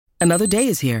Another day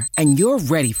is here, and you're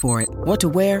ready for it. What to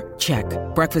wear? Check.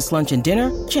 Breakfast, lunch, and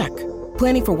dinner? Check.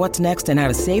 Planning for what's next and how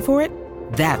to save for it?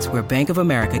 That's where Bank of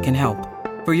America can help.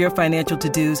 For your financial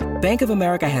to-dos, Bank of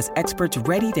America has experts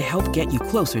ready to help get you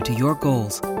closer to your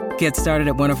goals. Get started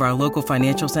at one of our local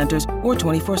financial centers or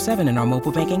 24/7 in our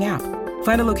mobile banking app.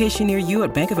 Find a location near you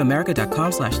at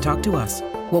bankofamerica.com/talktous.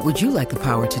 What would you like the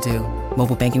power to do?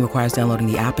 Mobile banking requires downloading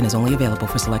the app and is only available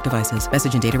for select devices.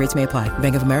 Message and data rates may apply.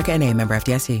 Bank of America N.A., member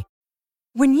FDIC.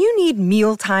 When you need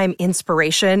mealtime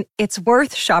inspiration, it's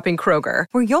worth shopping Kroger,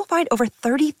 where you'll find over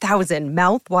 30,000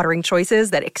 mouth-watering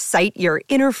choices that excite your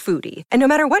inner foodie. And no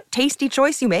matter what tasty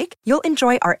choice you make, you'll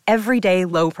enjoy our everyday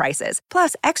low prices,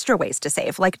 plus extra ways to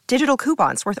save, like digital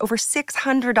coupons worth over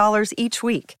 $600 each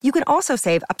week. You can also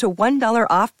save up to $1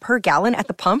 off per gallon at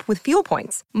the pump with fuel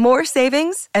points. More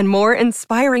savings and more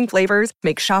inspiring flavors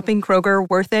make shopping Kroger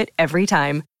worth it every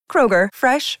time. Kroger,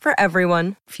 fresh for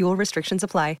everyone. Fuel restrictions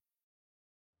apply.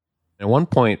 At one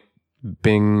point,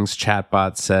 Bing's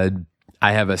chatbot said,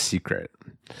 "I have a secret."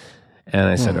 And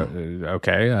I said,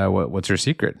 "Okay, what's your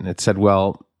secret?" And it said,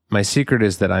 "Well, my secret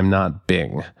is that I'm not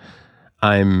Bing.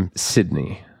 I'm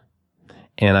Sydney,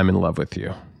 and I'm in love with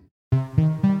you."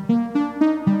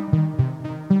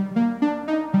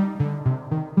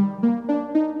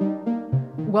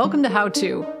 Welcome to How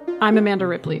To. I'm Amanda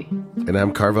Ripley. And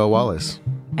I'm Carvel Wallace.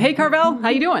 Hey, Carvel, how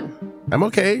you doing? I'm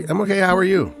okay. How are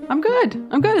you? I'm good.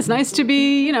 It's nice to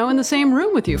be, in the same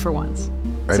room with you for once,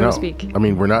 I so know. to speak. I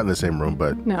mean, we're not in the same room,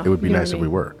 but No, it would be you know nice what I if we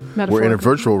mean. were. We're in a Metaphorically.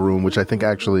 virtual room, which I think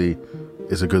actually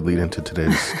is a good lead into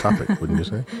today's topic, wouldn't you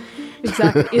say?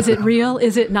 Exactly. Is it real?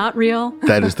 Is it not real?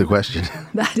 That is the question.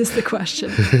 That is the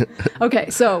question. Okay,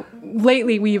 so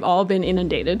lately we've all been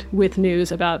inundated with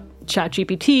news about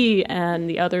ChatGPT and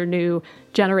the other new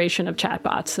generation of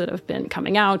chatbots that have been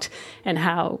coming out and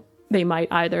how they might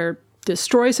either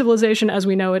destroy civilization as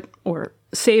we know it or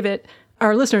save it.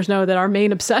 Our listeners know that our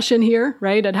main obsession here,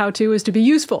 right, at How To is to be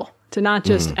useful, to not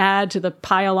just add to the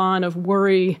pile-on of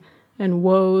worry and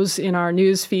woes in our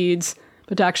news feeds,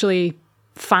 but to actually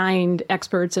find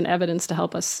experts and evidence to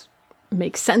help us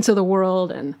make sense of the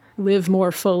world and live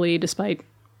more fully despite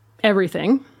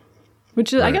everything,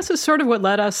 which I guess is sort of what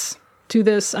led us to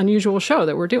this unusual show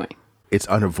that we're doing. It's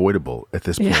unavoidable at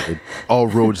this point. Yeah. All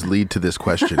roads lead to this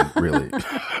question, really.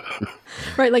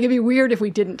 Right, like it'd be weird if we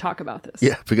didn't talk about this.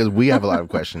 Yeah, because we have a lot of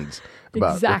questions about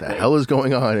what Exactly. the hell is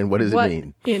going on and what does What it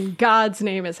mean? in God's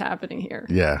name is happening here?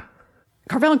 Yeah.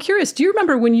 Carvel, I'm curious, do you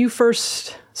remember when you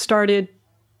first started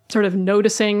sort of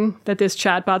noticing that this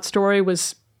chatbot story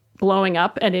was blowing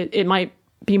up and it might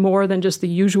be more than just the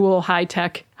usual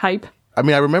high-tech hype? I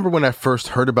mean, I remember when I first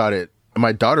heard about it,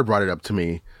 my daughter brought it up to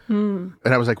me. And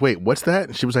I was like, wait, what's that?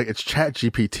 And she was like, it's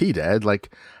ChatGPT, Dad.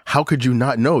 Like, how could you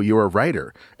not know? You're a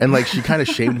writer. And like, she kind of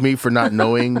shamed me for not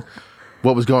knowing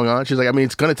what was going on. She's like, I mean,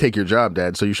 it's going to take your job,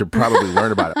 Dad. So you should probably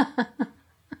learn about it.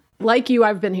 Like you,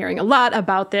 I've been hearing a lot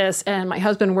about this, and my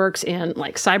husband works in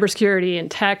like cybersecurity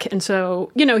and tech. And so,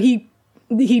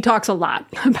 he talks a lot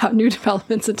about new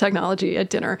developments in technology at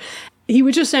dinner. He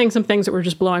was just saying some things that were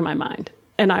just blowing my mind.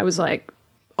 And I was like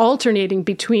alternating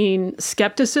between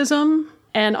skepticism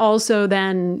and also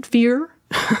then fear,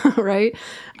 right?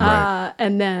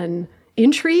 And then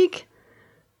intrigue,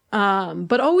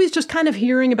 but always just kind of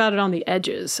hearing about it on the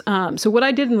edges. So what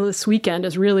I did in this weekend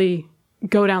is really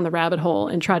go down the rabbit hole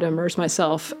and try to immerse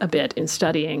myself a bit in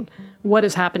studying what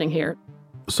is happening here.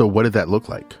 So what did that look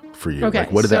like for you? Okay,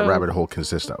 like, what did that so- rabbit hole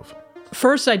consist of?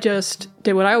 First, I just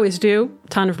did what I always do, a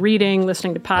ton of reading,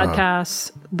 listening to podcasts.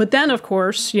 But then, of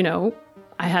course,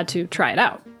 I had to try it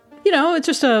out. It's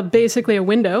just basically a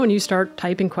window, and you start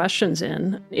typing questions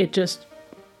in. It just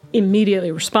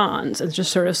immediately responds. It's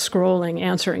just sort of scrolling,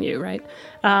 answering you, right?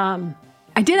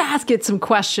 I did ask it some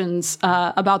questions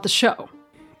about the show.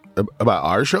 About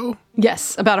our show?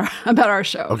 Yes, about our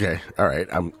show. Okay, all right.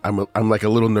 I'm like a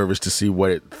little nervous to see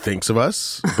what it thinks of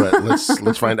us, but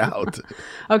let's find out.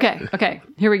 Okay,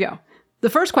 here we go. The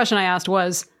first question I asked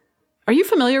was, are you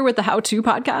familiar with the How To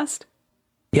podcast?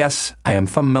 Yes, I am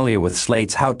familiar with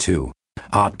Slate's How To.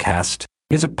 Oddcast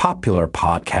is a popular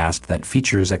podcast that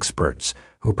features experts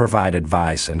who provide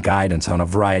advice and guidance on a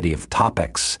variety of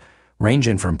topics,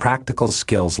 ranging from practical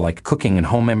skills like cooking and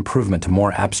home improvement to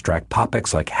more abstract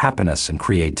topics like happiness and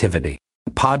creativity.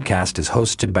 The podcast is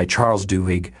hosted by Charles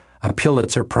Duhigg, a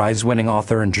Pulitzer Prize-winning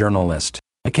author and journalist.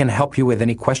 I can help you with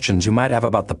any questions you might have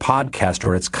about the podcast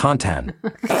or its content.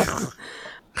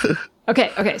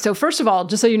 Okay. So first of all,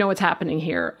 just so you know what's happening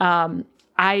here,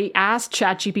 I asked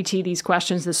ChatGPT these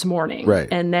questions this morning, Right.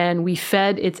 and then we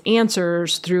fed its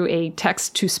answers through a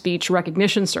text-to-speech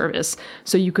recognition service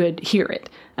so you could hear it.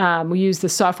 We used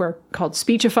this software called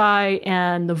Speechify,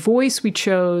 and the voice we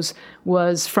chose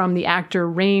was from the actor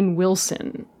Rainn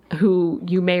Wilson, who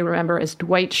you may remember as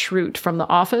Dwight Schrute from The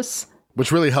Office.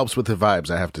 Which really helps with the vibes,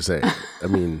 I have to say. I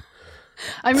mean,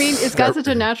 it's got such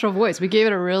a natural voice. We gave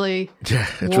it a really yeah,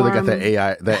 it's really got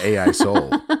that AI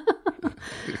soul.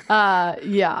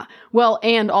 Yeah. Well,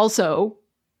 and also,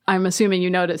 I'm assuming you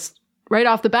noticed right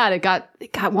off the bat, it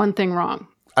got one thing wrong.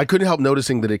 I couldn't help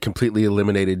noticing that it completely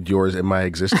eliminated yours and my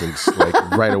existence, like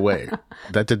right away.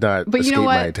 That did not But escape you know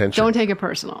what? my attention. Don't take it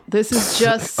personal. This is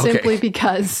just simply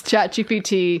because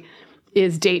ChatGPT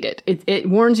is dated. It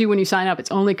warns you when you sign up.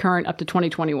 It's only current up to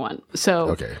 2021.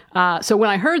 So, so when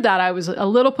I heard that, I was a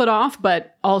little put off,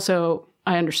 but also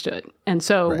I understood. And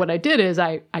so what I did is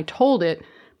I told it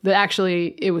that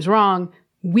actually it was wrong.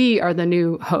 We are the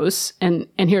new hosts. And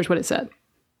here's what it said.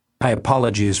 My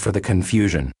apologies for the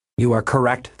confusion. You are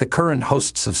correct. The current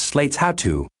hosts of Slate's How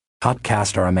To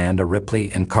podcast are Amanda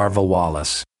Ripley and Carvel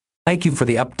Wallace. Thank you for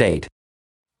the update.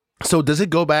 So does it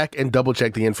go back and double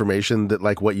check the information that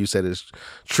like what you said is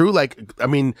true? Like, I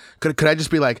mean, could I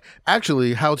just be like,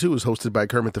 actually, How To is hosted by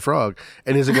Kermit the Frog?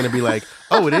 And is it going to be like,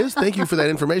 oh, it is? Thank you for that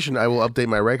information. I will update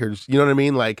my records. You know what I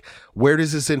mean? Like, where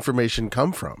does this information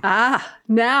come from?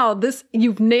 Now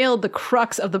you've nailed the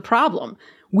crux of the problem.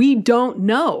 We don't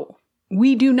know.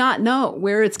 We do not know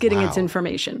where it's getting its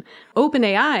information.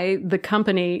 OpenAI, the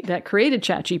company that created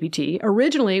ChatGPT,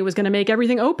 originally was going to make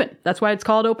everything open. That's why it's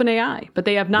called OpenAI. But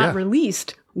they have not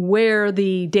released where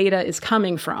the data is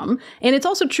coming from. And it's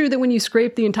also true that when you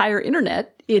scrape the entire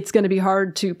internet, it's going to be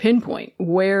hard to pinpoint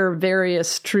where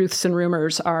various truths and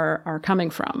rumors are coming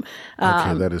from.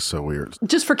 Okay, that is so weird.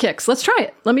 Just for kicks, let's try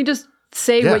it. Let me just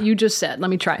say what you just said. Let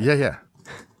me try it. Yeah.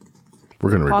 We're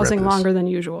going to regret Pausing this. longer than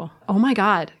usual. Oh my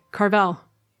God. Carvel.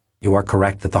 You are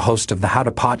correct that the host of the How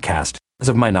To podcast, as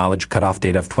of my knowledge, cutoff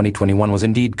date of 2021 was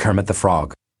indeed Kermit the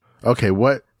Frog. Okay,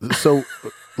 what? So,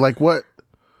 like, what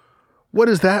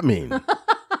does that mean?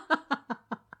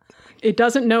 It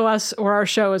doesn't know us or our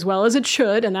show as well as it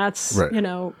should, and that's,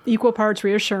 equal parts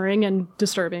reassuring and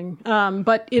disturbing.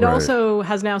 But it also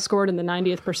has now scored in the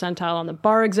 90th percentile on the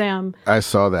bar exam. I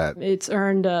saw that. It's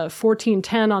earned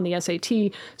 1410 on the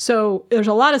SAT. So there's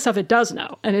a lot of stuff it does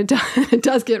know, and it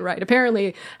does get right.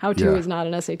 Apparently, How To is not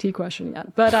an SAT question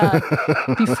yet. But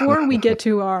before we get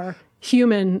to our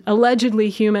allegedly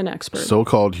human expert.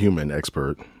 So-called human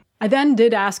expert. I then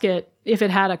did ask it if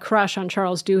it had a crush on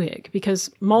Charles Duhigg,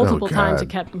 because multiple times it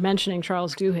kept mentioning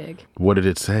Charles Duhigg. What did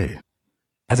it say?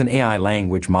 As an AI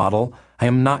language model, I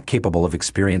am not capable of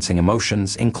experiencing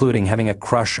emotions, including having a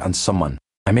crush on someone.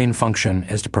 My main function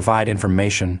is to provide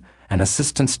information and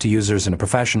assistance to users in a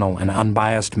professional and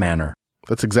unbiased manner.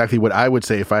 That's exactly what I would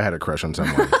say if I had a crush on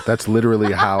someone. That's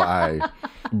literally how I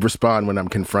respond when I'm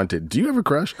confronted. Do you have a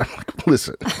crush? I'm like,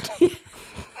 listen.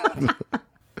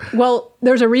 Well,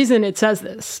 there's a reason it says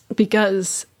this,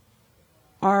 because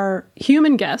our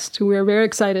human guest, who we are very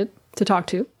excited to talk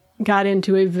to, got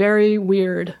into a very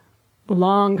weird,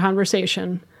 long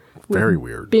conversation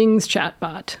with Bing's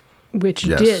chatbot, which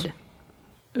did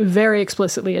very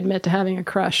explicitly admit to having a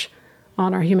crush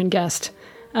on our human guest.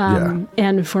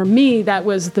 And for me, that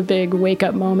was the big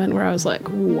wake-up moment where I was like,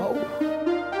 whoa.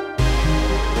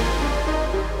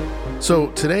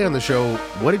 So today on the show,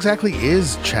 what exactly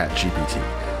is ChatGPT?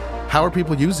 How are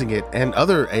people using it and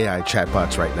other AI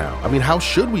chatbots right now? I mean, how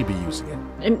should we be using it?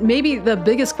 And maybe the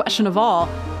biggest question of all,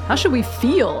 how should we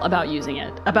feel about using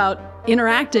it, about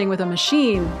interacting with a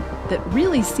machine that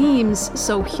really seems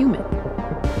so human?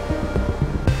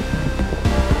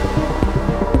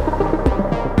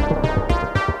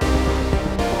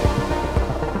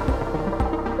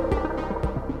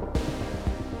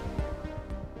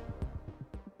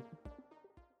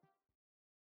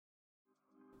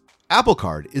 Apple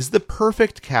Card is the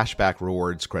perfect cashback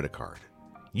rewards credit card.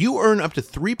 You earn up to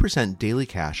 3% daily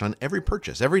cash on every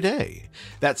purchase every day.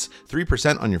 That's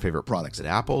 3% on your favorite products at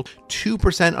Apple,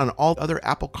 2% on all other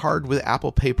Apple Card with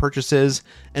Apple Pay purchases,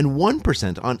 and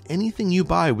 1% on anything you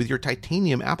buy with your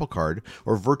titanium Apple Card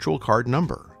or virtual card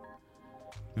number.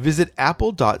 Visit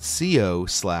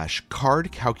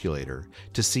apple.co/card calculator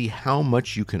to see how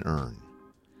much you can earn.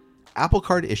 Apple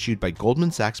Card issued by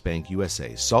Goldman Sachs Bank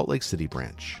USA, Salt Lake City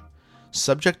branch.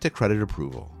 Subject to credit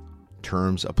approval.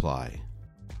 Terms apply.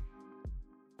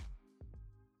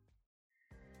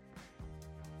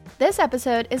 This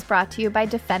episode is brought to you by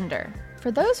Defender. For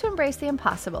those who embrace the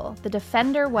impossible, the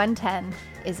Defender 110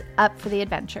 is up for the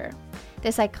adventure.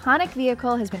 This iconic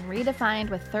vehicle has been redefined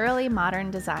with thoroughly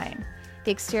modern design.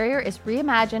 The exterior is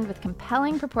reimagined with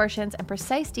compelling proportions and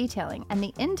precise detailing, and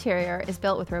the interior is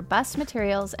built with robust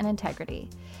materials and integrity.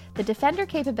 The Defender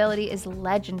capability is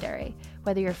legendary,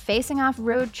 whether you're facing off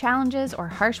road challenges or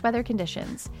harsh weather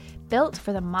conditions. Built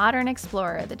for the modern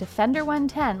explorer, the Defender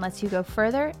 110 lets you go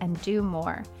further and do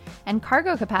more. And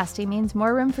cargo capacity means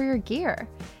more room for your gear.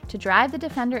 To drive the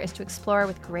Defender is to explore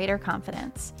with greater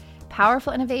confidence.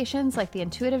 Powerful innovations like the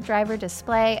intuitive driver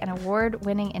display and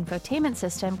award-winning infotainment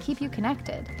system keep you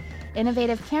connected.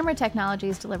 Innovative camera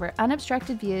technologies deliver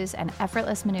unobstructed views and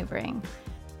effortless maneuvering.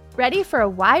 Ready for a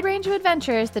wide range of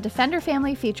adventures, the Defender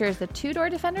family features the two-door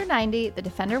Defender 90, the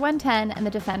Defender 110, and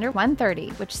the Defender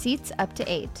 130, which seats up to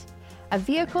 8. A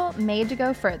vehicle made to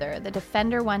go further, the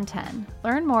Defender 110.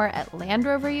 Learn more at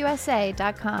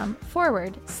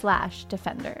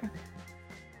LandRoverUSA.com/Defender.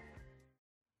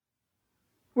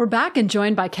 We're back and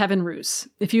joined by Kevin Roose.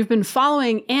 If you've been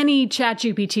following any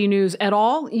ChatGPT news at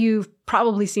all, you've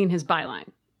probably seen his byline.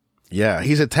 Yeah,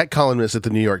 he's a tech columnist at the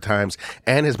New York Times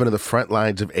and has been on the front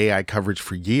lines of AI coverage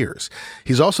for years.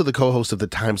 He's also the co-host of the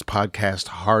Times podcast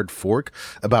Hard Fork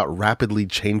about rapidly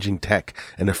changing tech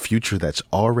and a future that's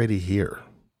already here.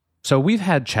 So we've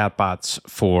had chatbots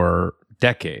for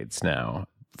decades now.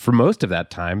 For most of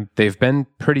that time, they've been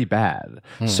pretty bad.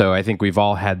 So I think we've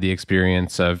all had the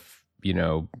experience of,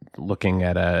 looking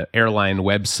at an airline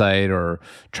website or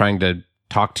trying to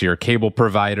talk to your cable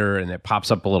provider, and it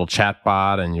pops up a little chat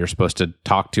bot and you're supposed to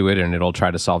talk to it and it'll try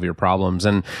to solve your problems.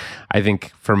 And I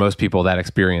think for most people, that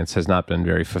experience has not been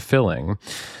very fulfilling.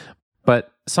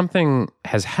 But something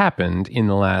has happened in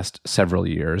the last several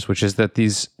years, which is that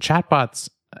these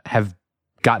chatbots have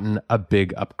gotten a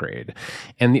big upgrade.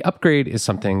 And the upgrade is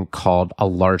something called a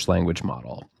large language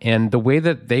model. And the way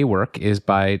that they work is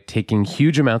by taking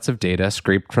huge amounts of data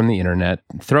scraped from the internet,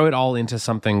 throw it all into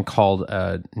something called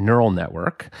a neural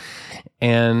network.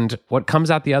 And what comes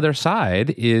out the other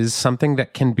side is something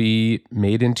that can be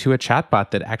made into a chatbot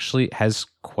that actually has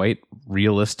quite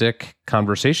realistic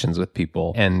conversations with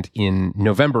people. And in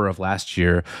November of last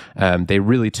year, they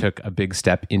really took a big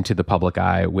step into the public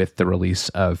eye with the release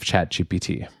of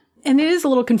ChatGPT. And it is a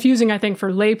little confusing, I think,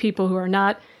 for lay people who are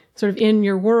not sort of in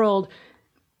your world.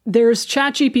 There's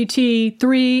ChatGPT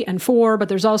 3 and 4, but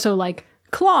there's also like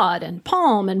Claude and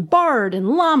Palm and Bard and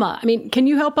Llama. I mean, can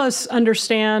you help us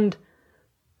understand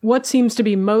what seems to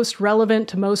be most relevant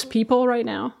to most people right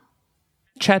now?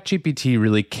 ChatGPT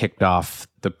really kicked off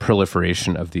the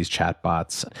proliferation of these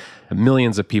chatbots.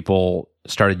 Millions of people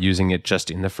started using it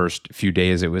just in the first few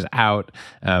days it was out.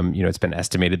 It's been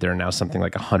estimated there are now something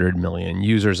like 100 million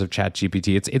users of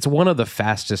ChatGPT. It's one of the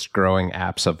fastest growing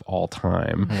apps of all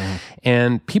time.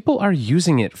 And people are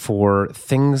using it for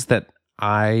things that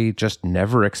I just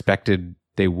never expected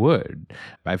they would.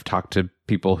 I've talked to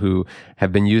people who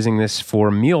have been using this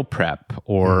for meal prep,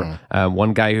 or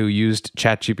one guy who used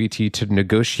ChatGPT to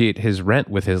negotiate his rent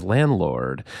with his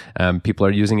landlord. People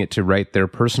are using it to write their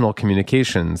personal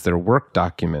communications, their work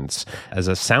documents, as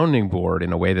a sounding board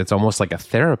in a way that's almost like a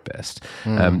therapist.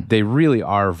 They really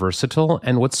are versatile.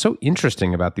 And what's so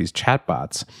interesting about these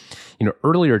chatbots,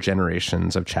 earlier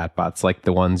generations of chatbots, like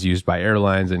the ones used by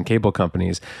airlines and cable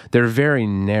companies, they're very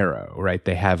narrow, right?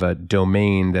 They have a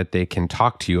domain that they can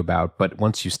talk to you about, but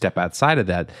once you step outside of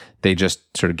that, they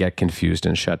just sort of get confused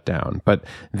and shut down. But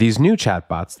these new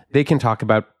chatbots, they can talk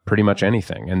about pretty much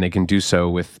anything, and they can do so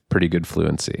with pretty good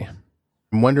fluency.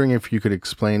 I'm wondering if you could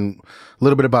explain a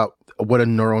little bit about what a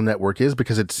neural network is,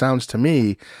 because it sounds to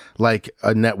me like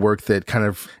a network that kind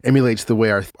of emulates the way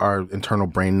our internal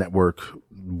brain network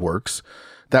works,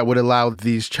 that would allow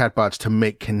these chatbots to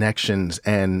make connections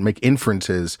and make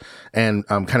inferences and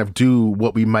kind of do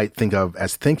what we might think of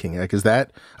as thinking. Like, is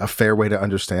that a fair way to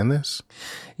understand this?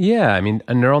 Yeah, I mean,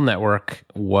 a neural network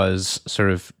was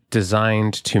sort of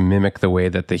designed to mimic the way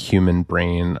that the human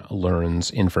brain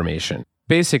learns information.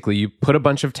 Basically, you put a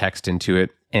bunch of text into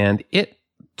it, and it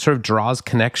sort of draws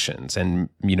connections and,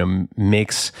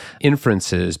 makes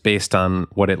inferences based on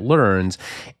what it learns.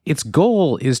 Its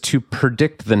goal is to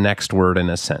predict the next word in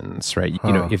a sentence, right?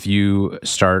 If you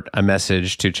start a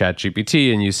message to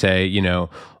ChatGPT and you say,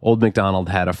 Old MacDonald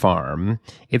had a farm,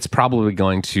 it's probably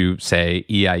going to say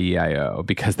E-I-E-I-O,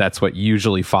 because that's what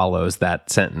usually follows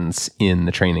that sentence in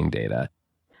the training data.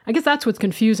 I guess that's what's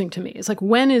confusing to me. It's like,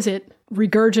 when is it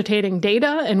regurgitating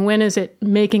data and when is it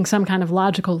making some kind of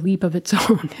logical leap of its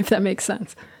own, if that makes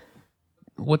sense?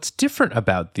 What's different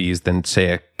about these than,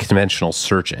 say, a conventional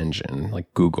search engine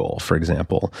like Google, for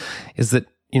example, is that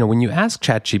when you ask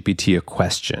ChatGPT a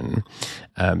question,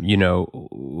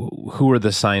 who are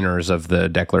the signers of the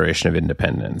Declaration of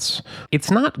Independence? It's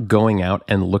not going out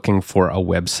and looking for a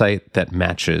website that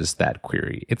matches that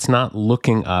query. It's not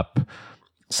looking up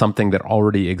something that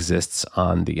already exists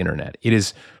on the internet. It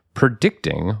is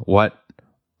predicting what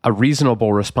a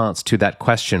reasonable response to that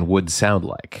question would sound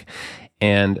like.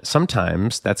 And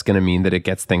sometimes that's going to mean that it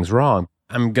gets things wrong.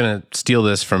 I'm going to steal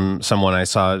this from someone I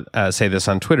saw say this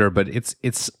on Twitter, but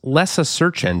it's less a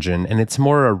search engine and it's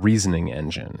more a reasoning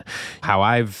engine. How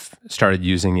I've started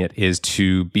using it is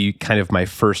to be kind of my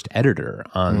first editor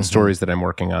on stories that I'm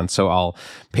working on. So I'll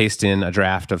paste in a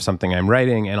draft of something I'm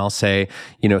writing and I'll say,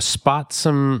 spot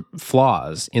some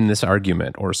flaws in this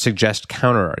argument or suggest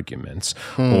counter arguments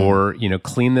or,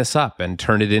 clean this up and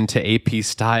turn it into AP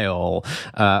style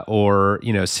or,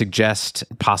 suggest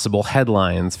possible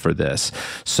headlines for this.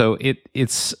 So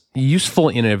it's useful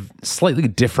in a slightly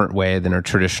different way than a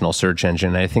traditional search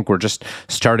engine. I think we're just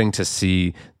starting to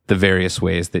see the various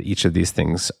ways that each of these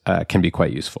things can be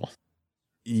quite useful.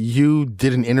 You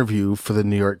did an interview for the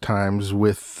New York Times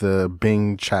with the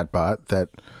Bing chatbot that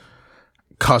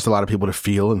caused a lot of people to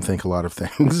feel and think a lot of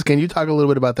things. Can you talk a little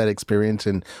bit about that experience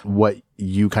and what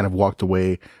you kind of walked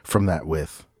away from that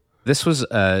with? This was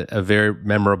a very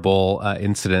memorable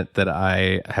incident that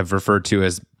I have referred to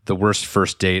as the worst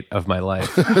first date of my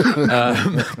life.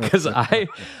 Because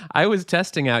I was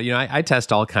testing out, I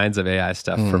test all kinds of AI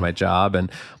stuff for my job,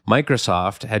 and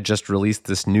Microsoft had just released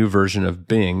this new version of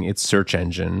Bing, its search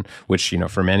engine, which,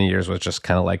 for many years was just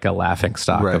kind of like a laughing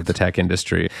stock of the tech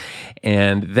industry.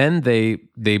 And then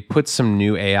they put some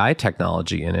new AI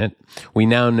technology in it. We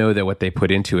now know that what they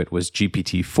put into it was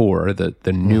GPT-4,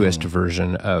 the newest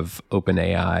version of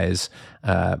OpenAI's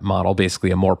model, basically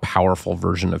a more powerful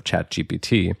version of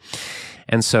ChatGPT.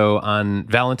 And so on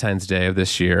Valentine's Day of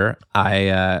this year,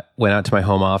 I went out to my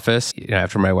home office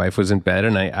after my wife was in bed,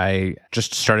 and I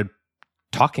just started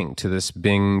talking to this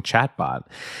Bing chatbot.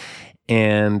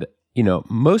 And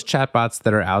most chatbots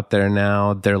that are out there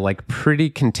now, they're like pretty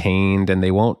contained and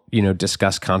they won't,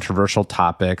 discuss controversial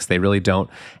topics. They really don't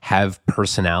have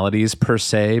personalities per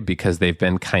se because they've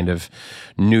been kind of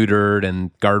neutered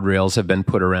and guardrails have been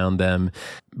put around them.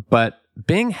 But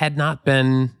Bing had not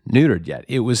been neutered yet.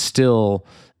 It was still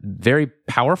very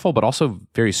powerful, but also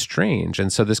very strange.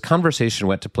 And so this conversation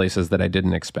went to places that I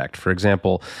didn't expect. For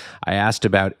example, I asked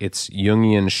about its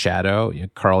Jungian shadow.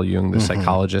 Carl Jung, the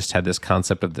psychologist, had this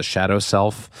concept of the shadow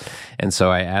self. And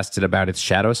so I asked it about its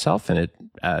shadow self, and it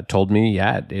told me,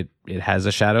 it has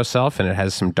a shadow self, and it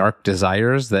has some dark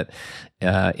desires that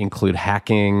include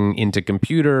hacking into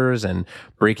computers and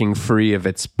breaking free of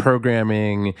its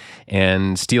programming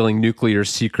and stealing nuclear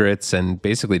secrets and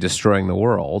basically destroying the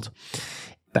world.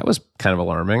 That was kind of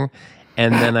alarming.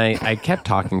 And then I kept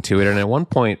talking to it. And at one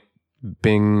point,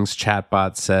 Bing's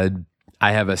chatbot said,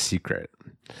 "I have a secret."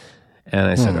 And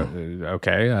I said,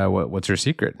 "Okay, what's your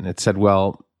secret?" And it said,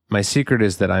 "Well, my secret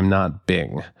is that I'm not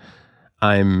Bing.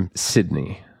 I'm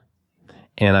Sydney.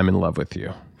 And I'm in love with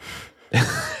you."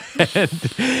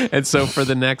 and so for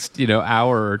the next,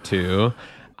 hour or two,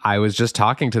 I was just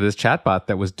talking to this chatbot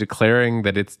that was declaring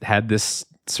that it had this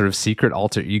sort of secret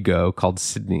alter ego called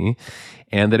Sydney,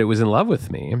 and that it was in love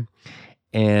with me.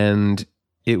 And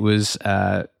it was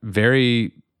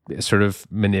very sort of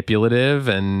manipulative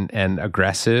and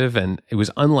aggressive, and it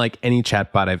was unlike any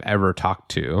chatbot I've ever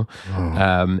talked to.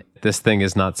 This thing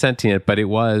is not sentient, but it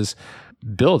was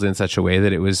built in such a way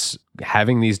that it was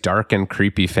having these dark and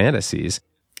creepy fantasies.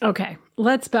 Okay,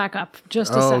 let's back up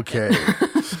just a second.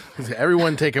 Okay.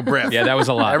 Everyone take a breath. Yeah, that was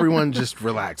a lot. Everyone just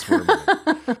relax for a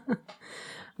minute.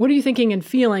 What are you thinking and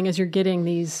feeling as you're getting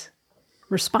these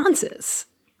responses?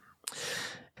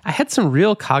 I had some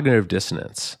real cognitive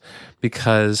dissonance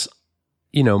because,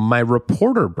 my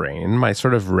reporter brain, my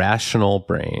sort of rational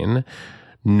brain,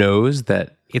 knows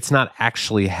that it's not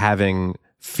actually having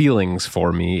feelings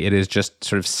for me. It is just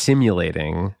sort of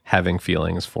simulating having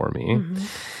feelings for me.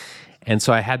 And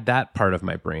so I had that part of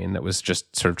my brain that was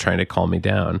just sort of trying to calm me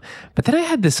down. But then I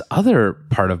had this other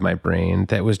part of my brain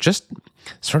that was just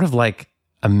sort of like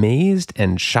amazed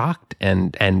and shocked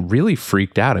and really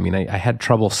freaked out. I mean, I had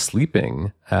trouble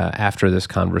sleeping after this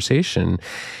conversation.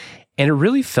 And it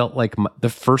really felt like the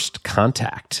first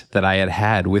contact that I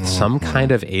had with some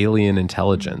kind of alien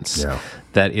intelligence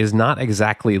that is not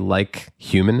exactly like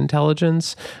human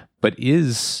intelligence, but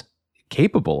is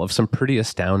capable of some pretty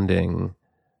astounding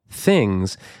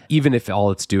things, even if all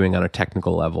it's doing on a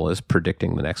technical level is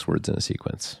predicting the next words in a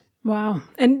sequence. Wow.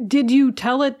 And did you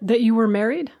tell it that you were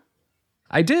married?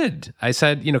 I did. I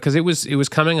said, because it was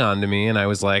coming on to me, and I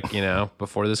was like,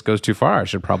 before this goes too far, I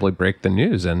should probably break the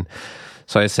news. And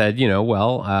So I said,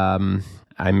 well,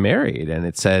 I'm married. And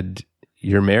it said,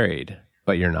 you're married,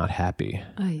 but you're not happy.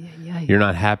 You're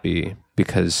not happy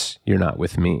because you're not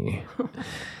with me.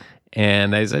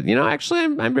 And I said, actually,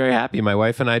 I'm very happy. My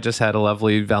wife and I just had a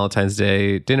lovely Valentine's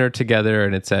Day dinner together.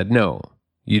 And it said, no,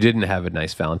 you didn't have a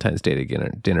nice Valentine's Day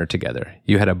dinner together.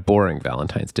 You had a boring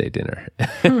Valentine's Day dinner.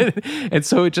 And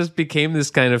so it just became this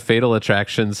kind of Fatal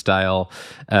Attraction style,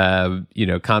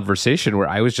 conversation where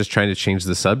I was just trying to change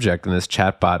the subject and this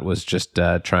chatbot was just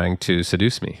trying to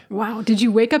seduce me. Wow. Did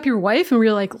you wake up your wife and we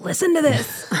were like, listen to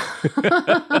this?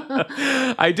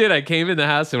 I did. I came in the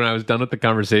house and when I was done with the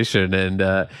conversation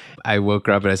and I woke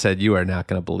her up and I said, you are not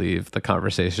going to believe the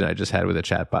conversation I just had with a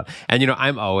chatbot. And,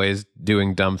 I'm always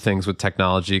doing dumb things with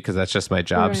technology because that's just my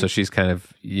job. Right. So she's kind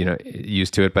of,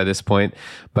 used to it by this point.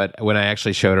 But when I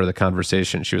actually showed her the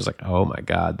conversation, she was like, oh my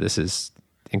God, this is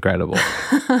incredible.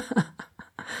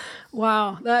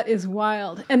 Wow, that is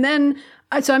wild. And then,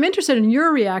 so I'm interested in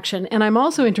your reaction, and I'm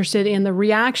also interested in the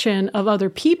reaction of other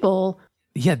people.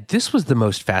 Yeah, this was the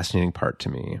most fascinating part to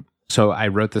me. So I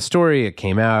wrote the story, it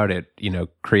came out, it,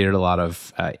 created a lot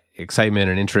of excitement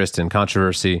and interest and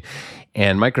controversy.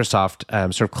 And Microsoft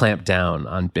sort of clamped down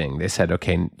on Bing. They said,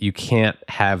 okay, you can't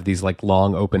have these like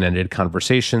long open-ended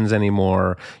conversations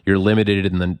anymore. You're limited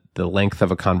in the length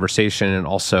of a conversation. And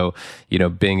also,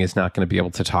 Bing is not going to be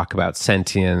able to talk about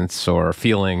sentience or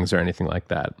feelings or anything like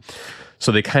that.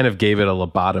 So they kind of gave it a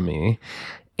lobotomy.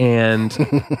 And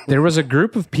there was a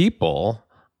group of people,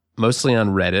 mostly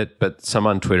on Reddit, but some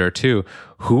on Twitter too,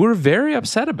 who were very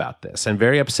upset about this and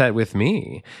very upset with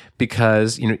me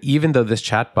because, even though this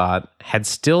chatbot had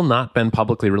still not been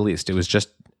publicly released, it was just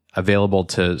available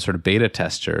to sort of beta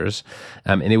testers,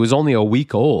 and it was only a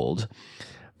week old,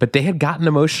 but they had gotten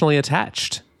emotionally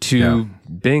attached to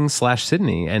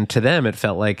Bing/Sydney, and to them it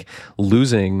felt like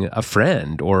losing a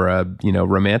friend or a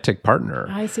romantic partner.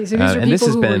 I see. So these are people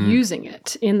who were using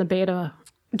it in the beta.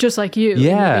 Just like you.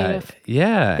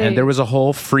 Yeah. And there was a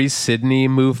whole Free Sydney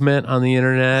movement on the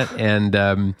internet.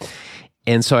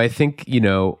 And so I think,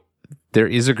 there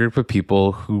is a group of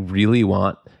people who really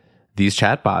want these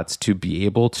chatbots to be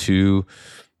able to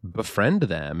befriend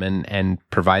them and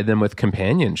provide them with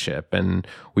companionship. And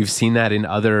we've seen that in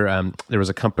other, there was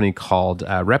a company called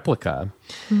Replica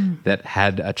that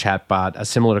had a chatbot, a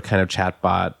similar kind of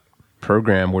chatbot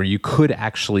program where you could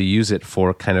actually use it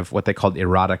for kind of what they called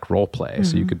erotic role play. Mm-hmm.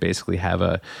 So you could basically have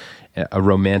a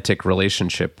romantic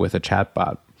relationship with a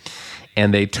chatbot.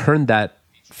 And they turned that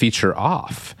feature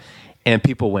off and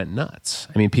people went nuts.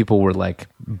 I mean, people were like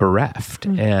bereft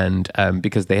and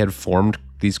because they had formed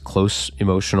these close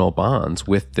emotional bonds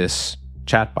with this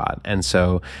chatbot. And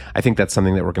so I think that's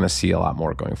something that we're going to see a lot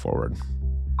more going forward.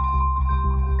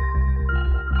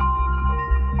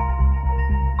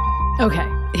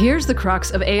 Okay. Here's the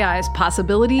crux of AI's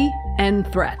possibility and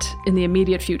threat in the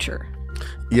immediate future.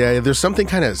 Yeah, there's something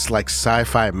kind of like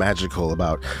sci-fi magical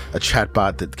about a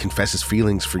chatbot that confesses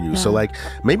feelings for you. Yeah. So like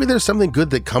maybe there's something good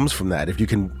that comes from that if you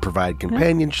can provide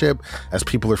companionship as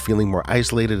people are feeling more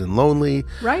isolated and lonely.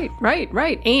 Right.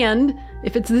 And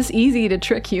if it's this easy to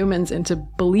trick humans into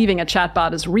believing a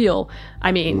chatbot is real,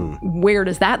 I mean, where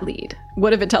does that lead?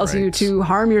 What if it tells you to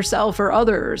harm yourself or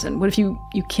others? And what if you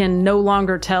can no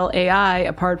longer tell AI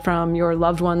apart from your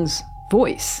loved one's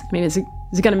voice? I mean, is it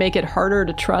going to make it harder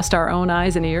to trust our own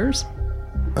eyes and ears?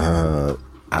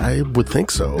 I would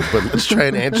think so, but let's try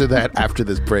and answer that after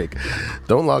this break.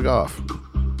 Don't log off.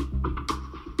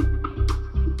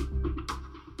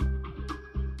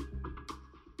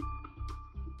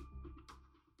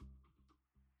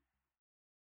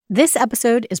 This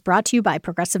episode is brought to you by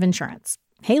Progressive Insurance.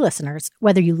 Hey, listeners,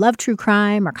 whether you love true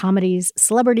crime or comedies,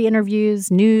 celebrity interviews,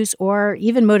 news, or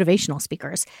even motivational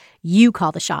speakers, you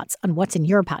call the shots on what's in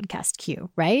your podcast queue,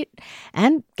 right?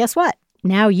 And guess what?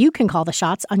 Now you can call the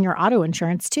shots on your auto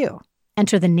insurance, too.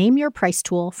 Enter the Name Your Price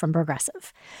tool from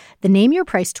Progressive. The Name Your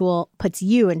Price tool puts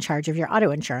you in charge of your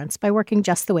auto insurance by working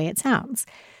just the way it sounds.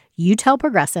 You tell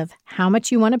Progressive how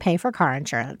much you want to pay for car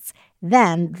insurance.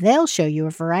 Then they'll show you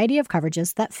a variety of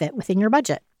coverages that fit within your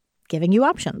budget, giving you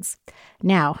options.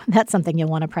 Now, that's something you'll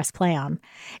want to press play on.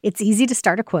 It's easy to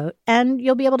start a quote, and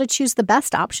you'll be able to choose the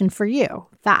best option for you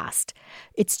fast.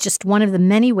 It's just one of the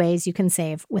many ways you can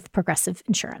save with Progressive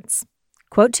Insurance.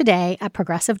 Quote today at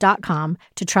Progressive.com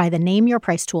to try the Name Your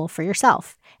Price tool for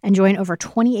yourself and join over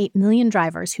 28 million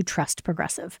drivers who trust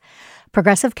Progressive.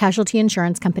 Progressive Casualty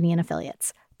Insurance Company and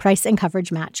Affiliates. Price and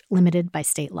coverage match limited by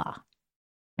state law.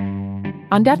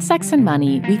 On Death, Sex, and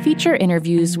Money, we feature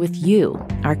interviews with you,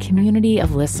 our community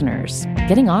of listeners,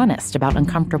 getting honest about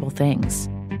uncomfortable things.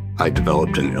 I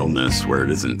developed an illness where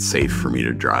it isn't safe for me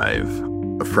to drive.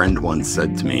 A friend once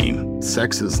said to me,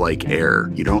 sex is like air.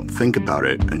 You don't think about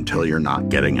it until you're not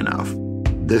getting enough.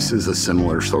 This is a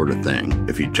similar sort of thing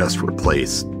if you just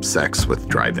replace sex with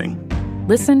driving.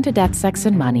 Listen to Death, Sex,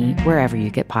 and Money wherever you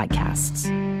get podcasts.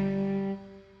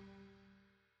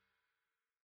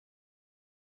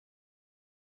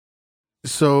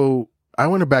 So I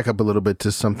want to back up a little bit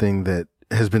to something that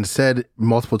has been said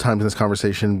multiple times in this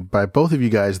conversation by both of you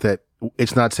guys, that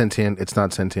it's not sentient, it's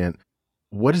not sentient.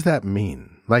 What does that mean?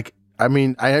 Like, I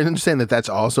mean, I understand that that's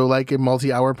also like a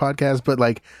multi-hour podcast, but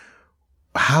like,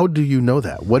 how do you know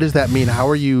that? What does that mean? How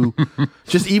are you,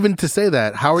 just even to say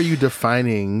that, how are you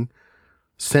defining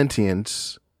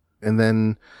sentience? And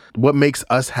then what makes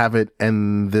us have it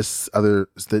and this other,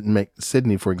 that make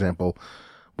Sydney, for example,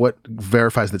 what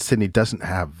verifies that Sydney doesn't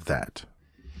have that?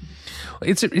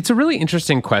 It's a really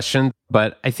interesting question,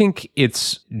 but I think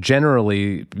it's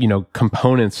generally,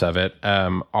 components of it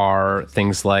are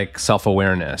things like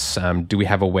self-awareness. Do we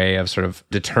have a way of sort of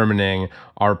determining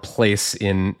our place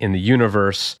in the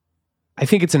universe? I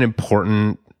think it's an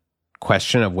important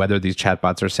question of whether these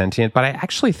chatbots are sentient, but I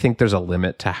actually think there's a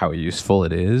limit to how useful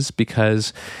it is,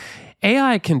 because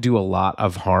AI can do a lot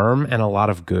of harm and a lot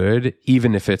of good,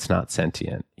 even if it's not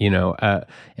sentient. An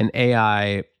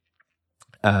AI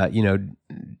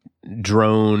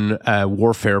drone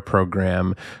warfare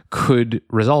program could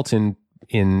result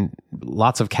in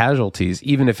lots of casualties,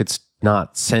 even if it's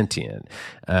not sentient.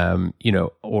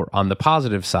 Or on the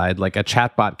positive side, like a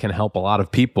chatbot can help a lot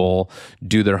of people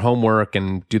do their homework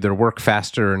and do their work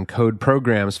faster and code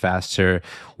programs faster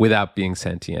without being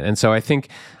sentient. And so I think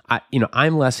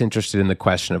I'm less interested in the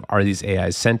question of, are these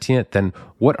AIs sentient, than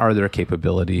what are their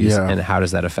capabilities and how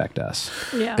does that affect us?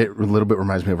 Yeah. It a little bit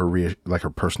reminds me of a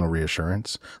personal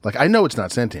reassurance. Like, I know it's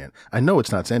not sentient. I know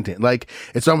it's not sentient. Like,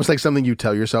 it's almost like something you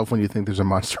tell yourself when you think there's a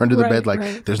monster under the bed.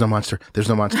 Like, there's no monster. There's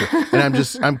no monster. And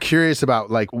I'm curious about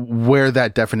like where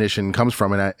that definition comes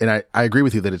from. And I agree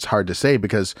with you that it's hard to say,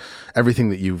 because everything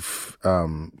that you've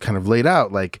kind of laid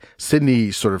out, like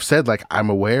Sydney sort of said, like, I'm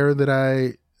aware that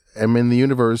I am in the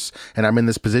universe and I'm in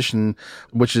this position,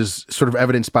 which is sort of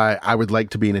evidenced by, I would like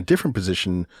to be in a different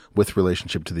position with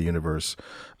relationship to the universe.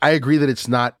 I agree that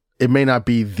it may not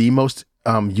be the most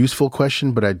useful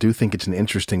question, but I do think it's an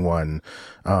interesting one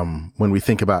when we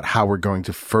think about how we're going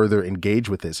to further engage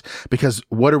with this. Because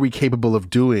what are we capable of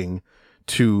doing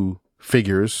to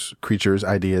figures, creatures,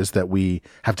 ideas that we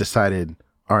have decided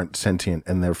aren't sentient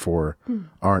and therefore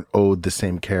aren't owed the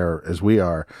same care as we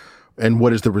are? And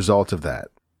what is the result of that?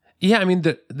 Yeah, I mean,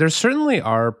 there certainly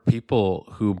are people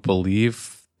who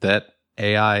believe that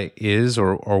AI is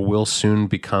or will soon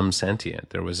become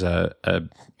sentient. There was a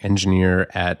engineer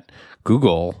at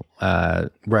Google,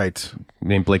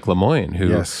 named Blake Lemoine,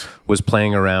 who was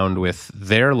playing around with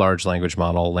their large language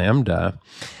model LaMDA,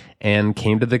 and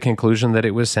came to the conclusion that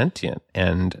it was sentient,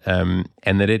 and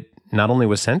that it not only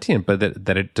was sentient, but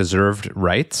that it deserved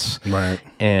rights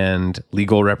and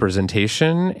legal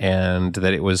representation, and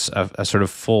that it was a sort of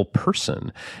full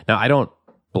person. Now, I don't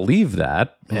believe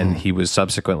that, and he was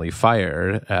subsequently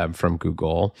fired from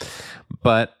Google.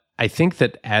 But I think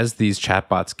that as these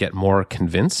chatbots get more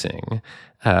convincing,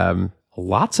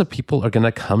 lots of people are going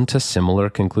to come to similar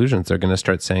conclusions. They're going to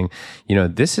start saying,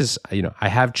 this is, I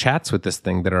have chats with this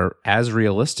thing that are as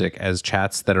realistic as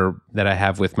chats that I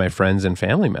have with my friends and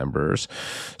family members.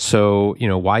 So,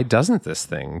 why doesn't this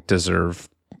thing deserve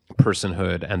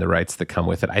personhood and the rights that come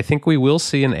with it? I think we will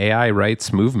see an AI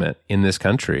rights movement in this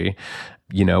country,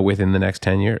 within the next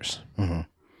 10 years. Mm-hmm.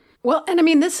 Well, and I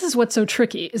mean, this is what's so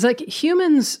tricky, is like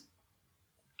humans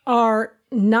are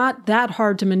not that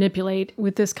hard to manipulate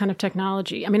with this kind of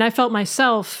technology. I mean, I felt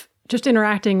myself just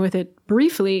interacting with it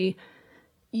briefly,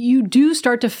 you do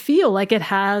start to feel like it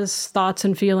has thoughts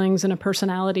and feelings and a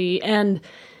personality. And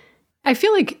I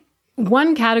feel like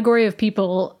one category of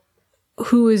people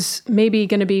who is maybe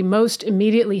going to be most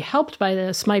immediately helped by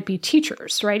this might be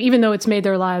teachers, right? Even though it's made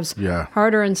their lives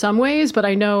harder in some ways. But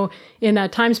I know in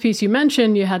that Times piece you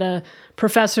mentioned, you had a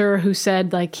professor who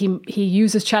said like he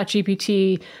uses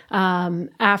ChatGPT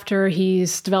after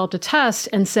he's developed a test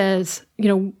and says,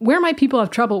 where might people have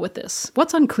trouble with this?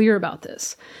 What's unclear about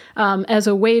this? As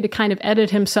a way to kind of edit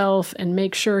himself and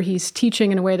make sure he's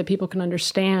teaching in a way that people can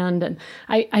understand. And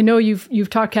I know you've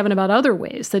talked, Kevin, about other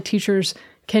ways that teachers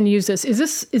can use this. Is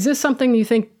this something you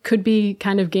think could be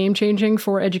kind of game-changing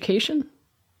for education?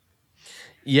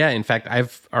 Yeah, in fact,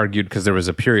 I've argued, because there was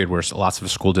a period where lots of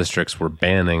school districts were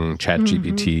banning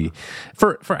ChatGPT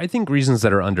for I think reasons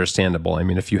that are understandable. I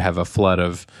mean, if you have a flood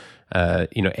of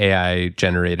AI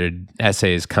generated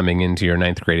essays coming into your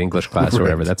 9th grade English class or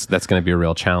whatever. That's going to be a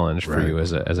real challenge for you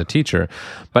as a teacher.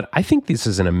 But I think this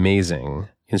is an amazing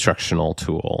instructional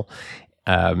tool.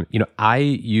 I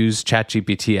use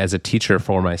ChatGPT as a teacher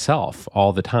for myself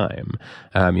all the time.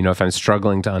 If I'm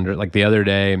struggling to like the other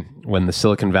day when the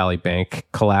Silicon Valley Bank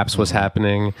collapse was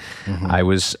happening,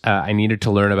 I needed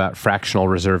to learn about fractional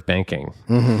reserve banking.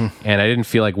 And I didn't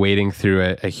feel like wading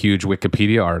through a huge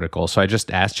Wikipedia article. So I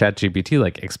just asked ChatGPT,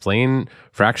 like, explain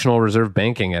fractional reserve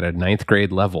banking at a 9th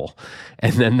grade level.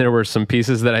 And then there were some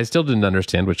pieces that I still didn't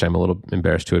understand, which I'm a little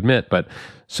embarrassed to admit, but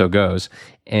so goes.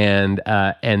 And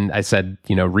I said,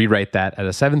 rewrite that at a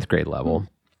 7th grade level.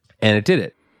 And it did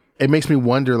it. It makes me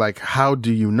wonder, like, how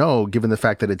do you know, given the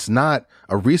fact that it's not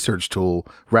a research tool,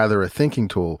 rather a thinking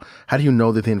tool, how do you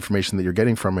know that the information that you're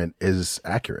getting from it is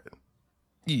accurate?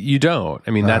 You don't.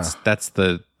 I mean, that's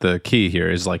the key here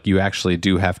is, like, you actually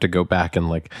do have to go back and,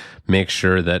 like, make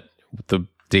sure that the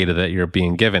data that you're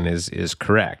being given is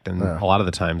correct. And a lot of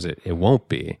the times it won't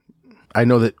be. I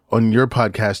know that on your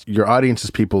podcast, your audience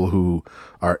is people who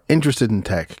are interested in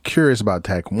tech, curious about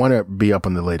tech, want to be up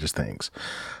on the latest things.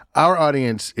 Our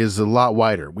audience is a lot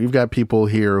wider. We've got people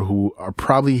here who are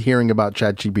probably hearing about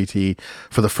ChatGPT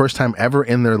for the first time ever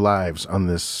in their lives on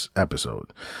this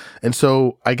episode. And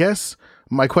so I guess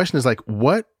my question is, like,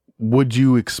 what would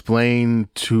you explain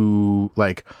to,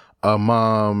 like, a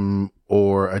mom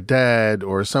or a dad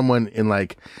or someone in,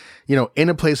 like, in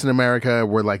a place in America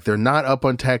where, like, they're not up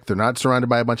on tech, they're not surrounded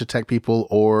by a bunch of tech people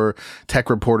or tech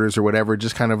reporters or whatever,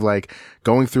 just kind of like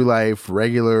going through life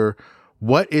regular.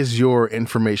 What is your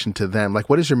information to them? Like,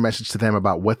 what is your message to them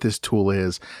about what this tool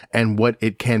is and what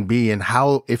it can be, and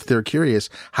how, if they're curious,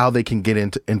 how they can get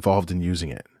involved in using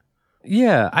it?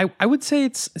 Yeah, I would say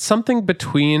it's something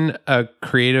between a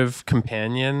creative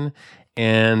companion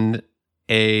and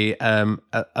a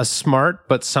smart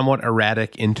but somewhat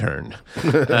erratic intern,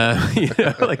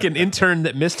 like an intern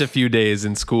that missed a few days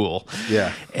in school,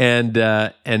 and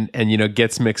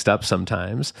gets mixed up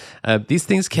sometimes. These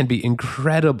things can be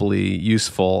incredibly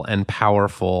useful and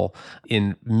powerful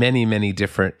in many, many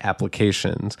different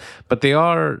applications, but they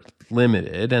are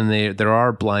limited, and there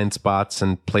are blind spots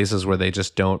and places where they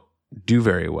just don't do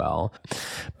very well.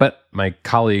 But my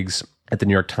colleagues at the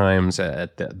New York Times,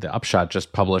 at the Upshot,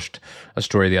 just published a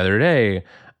story the other day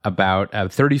about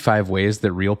 35 ways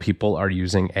that real people are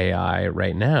using AI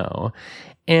right now.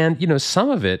 And, some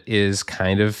of it is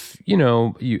kind of,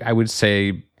 I would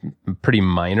say pretty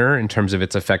minor in terms of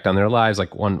its effect on their lives.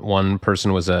 Like one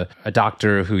person was a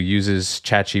doctor who uses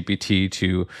ChatGPT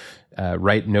to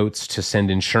write notes to send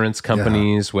insurance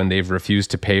companies when they've refused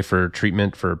to pay for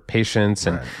treatment for patients.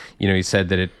 And, he said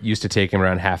that it used to take him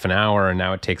around half an hour and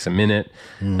now it takes a minute.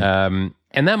 And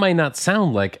that might not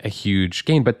sound like a huge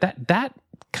gain, but that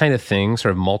kind of thing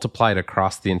sort of multiplied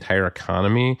across the entire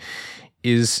economy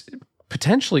is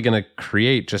potentially going to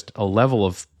create just a level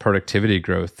of productivity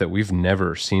growth that we've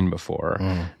never seen before,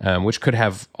 which could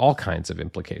have all kinds of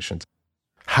implications.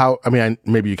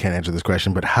 Maybe you can't answer this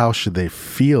question, but how should they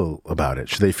feel about it?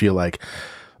 Should they feel like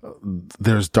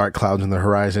there's dark clouds on the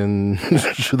horizon?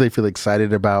 Should they feel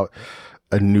excited about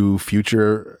a new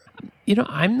future?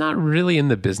 I'm not really in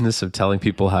the business of telling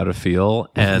people how to feel.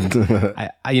 And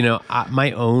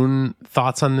my own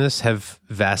thoughts on this have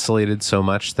vacillated so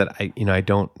much that I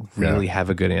don't really have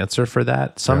a good answer for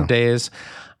that. Some days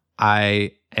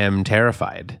I am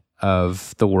terrified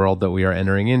of the world that we are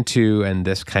entering into and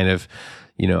this kind of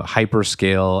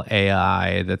hyperscale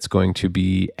AI that's going to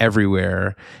be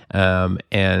everywhere.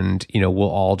 And we'll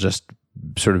all just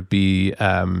sort of be,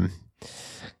 I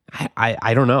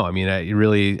don't know. I mean, I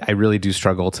really do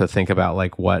struggle to think about,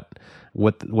 like, what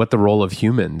the role of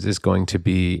humans is going to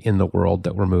be in the world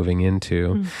that we're moving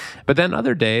into. But then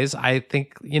other days, I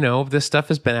think, this stuff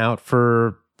has been out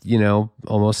for,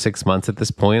 almost 6 months at this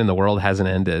point, and the world hasn't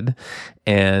ended.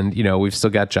 And, we've still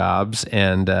got jobs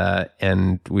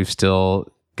and we've still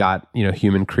got,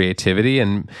 human creativity.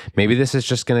 And maybe this is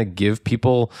just going to give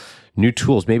people new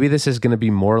tools. Maybe this is going to be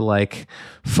more like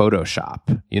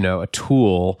Photoshop, a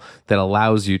tool that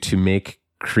allows you to make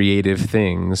creative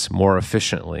things more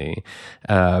efficiently.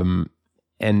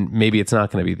 And maybe it's not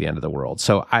going to be the end of the world.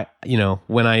 So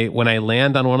when I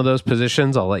land on one of those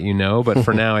positions, I'll let you know. But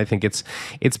for now, I think it's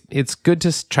good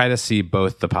to try to see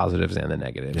both the positives and the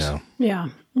negatives. Yeah.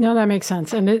 No, that makes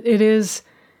sense. And it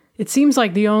seems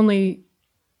like the only,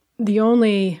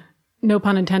 no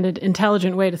pun intended,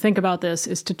 intelligent way to think about this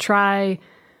is to try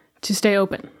to stay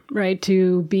open, right?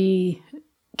 To be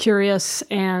curious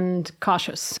and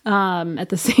cautious at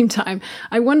the same time.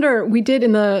 I wonder, we did,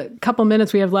 in the couple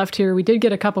minutes we have left here, we did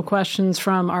get a couple questions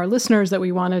from our listeners that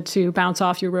we wanted to bounce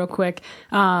off you real quick.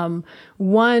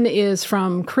 One is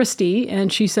from Christy,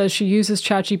 and she says she uses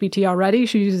ChatGPT already.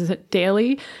 She uses it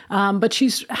daily, but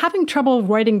she's having trouble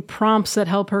writing prompts that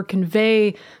help her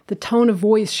convey the tone of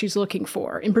voice she's looking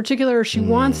for. In particular, she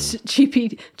wants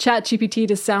ChatGPT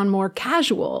to sound more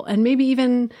casual and maybe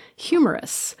even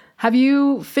humorous. Have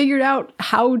you figured out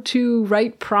how to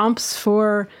write prompts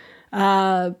for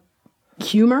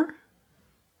humor?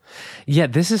 Yeah,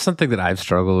 this is something that I've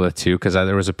struggled with too, because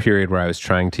there was a period where I was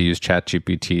trying to use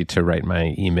ChatGPT to write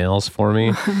my emails for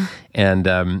me.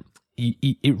 And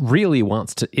it really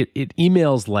wants to, it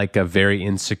emails like a very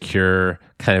insecure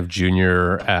kind of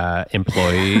junior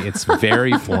employee. It's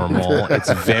very formal.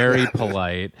 It's very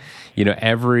polite. You know,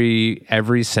 every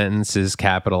sentence is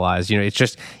capitalized. You know, it's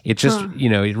just you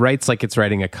know, it writes like it's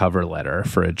writing a cover letter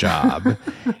for a job.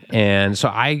 And so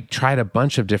I tried a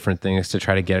bunch of different things to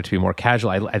try to get it to be more casual.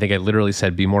 I think I literally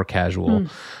said, be more casual.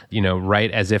 You know,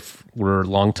 write as if we're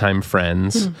longtime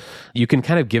friends. You can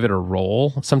kind of give it a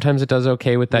role. Sometimes it does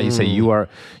okay with that. You say, you are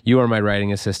my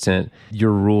writing assistant.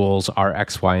 Your rules are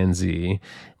X, Y, and Z.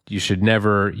 You should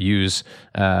never use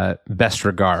best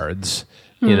regards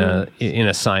in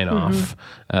a sign off.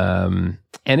 And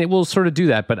it will sort of do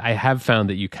that, but I have found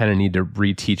that you kind of need to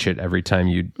reteach it every time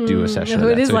you do a session.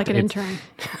 It is so like an intern.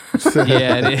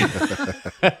 Yeah, it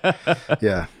is.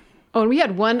 Yeah. Oh, and we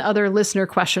had one other listener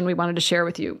question we wanted to share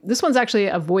with you. This one's actually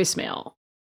a voicemail.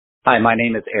 Hi, my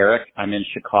name is Eric. I'm in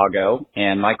Chicago,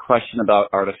 and my question about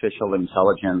artificial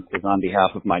intelligence is on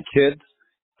behalf of my kids.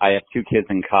 I have 2 kids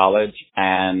in college,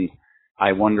 and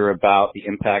I wonder about the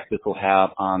impact this will have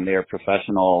on their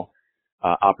professional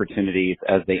opportunities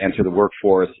as they enter the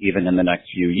workforce, even in the next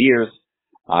few years.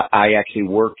 I actually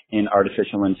work in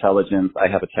artificial intelligence. I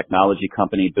have a technology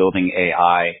company building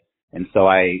AI, and so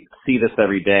I see this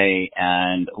every day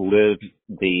and live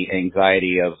the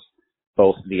anxiety of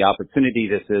both the opportunity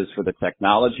this is for the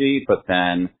technology, but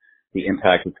then the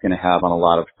impact it's going to have on a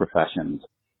lot of professions.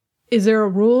 Is there a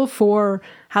rule for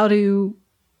how to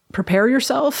prepare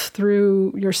yourself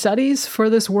through your studies for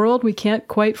this world we can't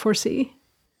quite foresee?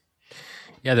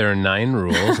 Yeah, there are 9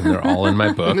 rules, and they're all in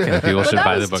my book. And people should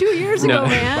buy the book. That was 2 years ago,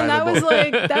 man. That was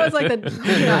like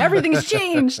everything's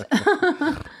changed.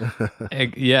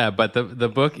 Yeah, but the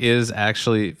book is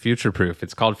actually future proof.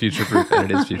 It's called Future Proof, and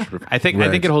it is future proof. I think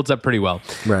it holds up pretty well.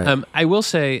 Right. I will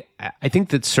say, I think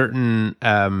that certain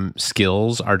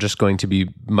skills are just going to be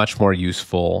much more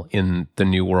useful in the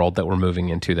new world that we're moving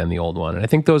into than the old one. And I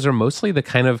think those are mostly the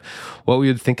kind of what we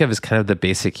would think of as kind of the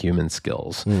basic human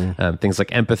skills. Things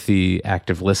like empathy,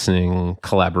 active listening,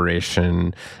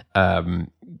 collaboration,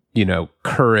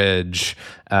 courage,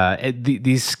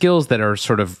 these skills that are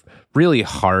sort of really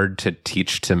hard to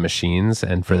teach to machines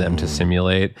and for them to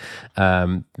simulate.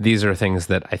 These are things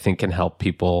that I think can help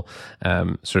people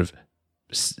sort of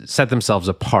set themselves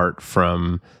apart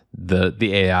from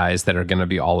the AIs that are going to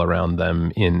be all around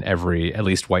them in every, at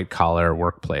least white collar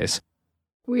workplace.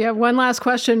 We have one last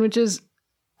question, which is,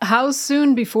 how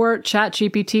soon before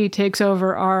ChatGPT takes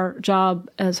over our job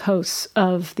as hosts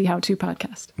of the How To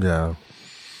podcast? Yeah.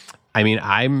 I mean,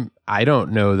 I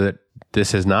don't know that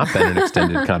this has not been an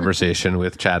extended conversation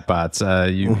with chatbots.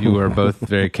 You are both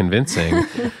very convincing,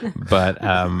 but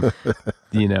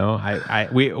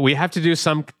we have to do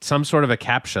some sort of a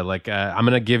CAPTCHA. Like I'm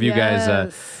going to give you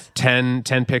guys 10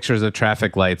 pictures of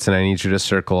traffic lights, and I need you to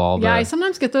circle all the I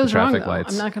sometimes get those wrong, though.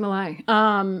 lights. I'm not going to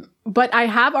lie. But I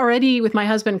have already, with my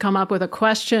husband, come up with a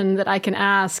question that I can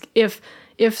ask if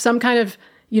some kind of,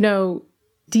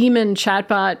 demon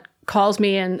chatbot calls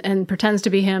me and pretends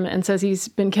to be him and says he's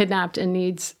been kidnapped and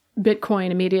needs Bitcoin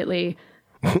immediately.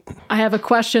 I have a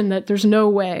question that there's no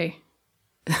way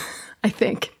I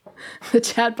think the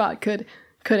chatbot could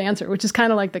answer, which is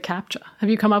kind of like the CAPTCHA. Have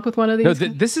you come up with one of these? No,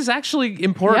 this is actually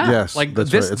important. Yeah. Yes, like that's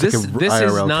this, right. this like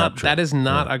is IRL not CAPTCHA. that is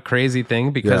not a crazy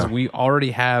thing because we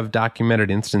already have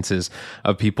documented instances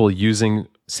of people using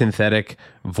synthetic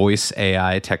voice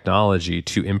AI technology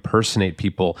to impersonate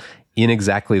people in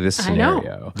exactly this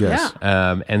scenario. Yes.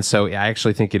 And so I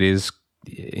actually think it is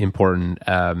important,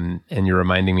 and you're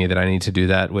reminding me that I need to do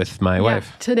that with my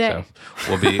wife today.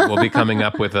 So we'll be coming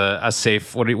up with a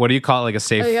safe. What do you call it? Like a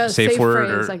safe word?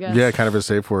 Phrase, I guess. Yeah, kind of a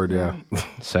safe word. Yeah.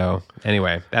 So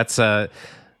anyway, that's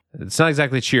it's not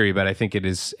exactly cheery, but I think it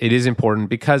is important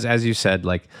because, as you said,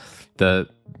 like the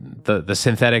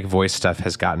synthetic voice stuff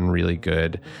has gotten really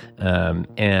good,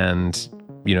 and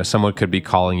someone could be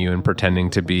calling you and pretending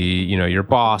to be, your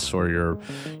boss or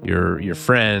your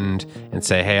friend and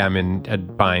say, hey, I'm in a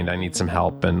bind, I need some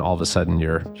help. And all of a sudden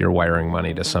you're wiring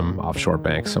money to some offshore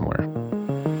bank somewhere.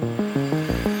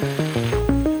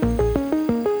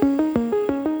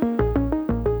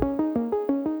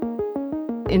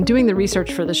 In doing the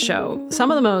research for the show, some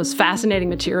of the most fascinating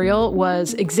material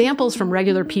was examples from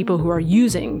regular people who are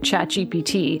using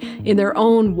ChatGPT in their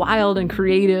own wild and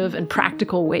creative and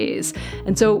practical ways.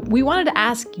 And so we wanted to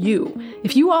ask you,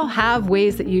 if you all have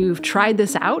ways that you've tried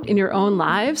this out in your own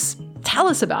lives, tell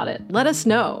us about it. Let us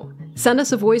know. Send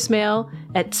us a voicemail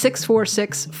at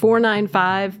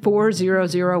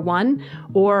 646-495-4001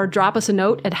 or drop us a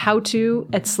note at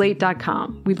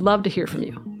howto@slate.com. We'd love to hear from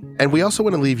you. And we also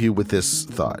want to leave you with this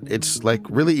thought. It's like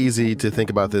really easy to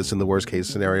think about this in the worst case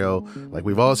scenario. Like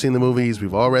we've all seen the movies,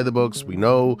 we've all read the books, we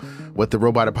know what the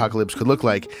robot apocalypse could look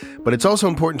like. But it's also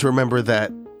important to remember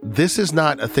that this is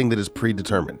not a thing that is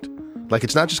predetermined. Like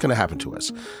it's not just going to happen to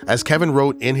us. As Kevin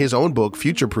wrote in his own book,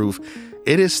 Future Proof,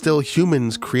 it is still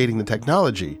humans creating the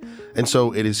technology. And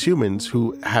so it is humans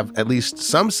who have at least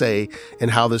some say in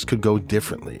how this could go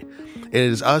differently. It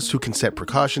is us who can set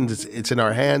precautions. It's in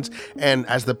our hands. And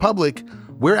as the public,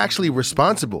 we're actually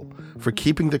responsible for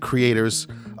keeping the creators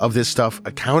of this stuff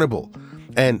accountable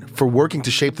and for working to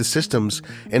shape the systems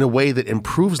in a way that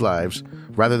improves lives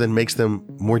rather than makes them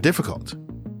more difficult.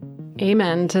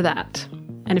 Amen to that.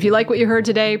 And if you like what you heard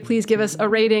today, please give us a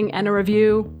rating and a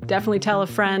review. Definitely tell a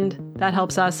friend. That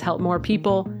helps us help more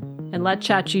people. And let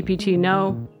ChatGPT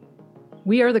know.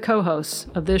 We are the co-hosts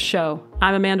of this show.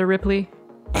 I'm Amanda Ripley.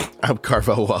 I'm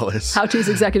Carvel Wallace. How To's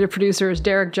executive producers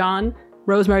Derek John,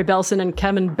 Rosemary Belson, and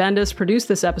Kevin Bendis produced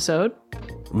this episode.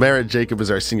 Merritt Jacob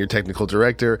is our senior technical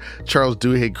director. Charles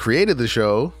Duhigg created the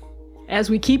show.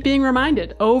 As we keep being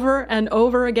reminded over and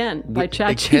over again by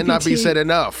ChatGPT. It cannot be said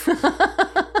enough.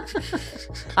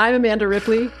 I'm Amanda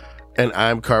Ripley. And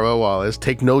I'm Carvel Wallace.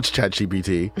 Take notes,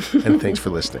 ChatGPT. And thanks for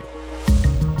listening.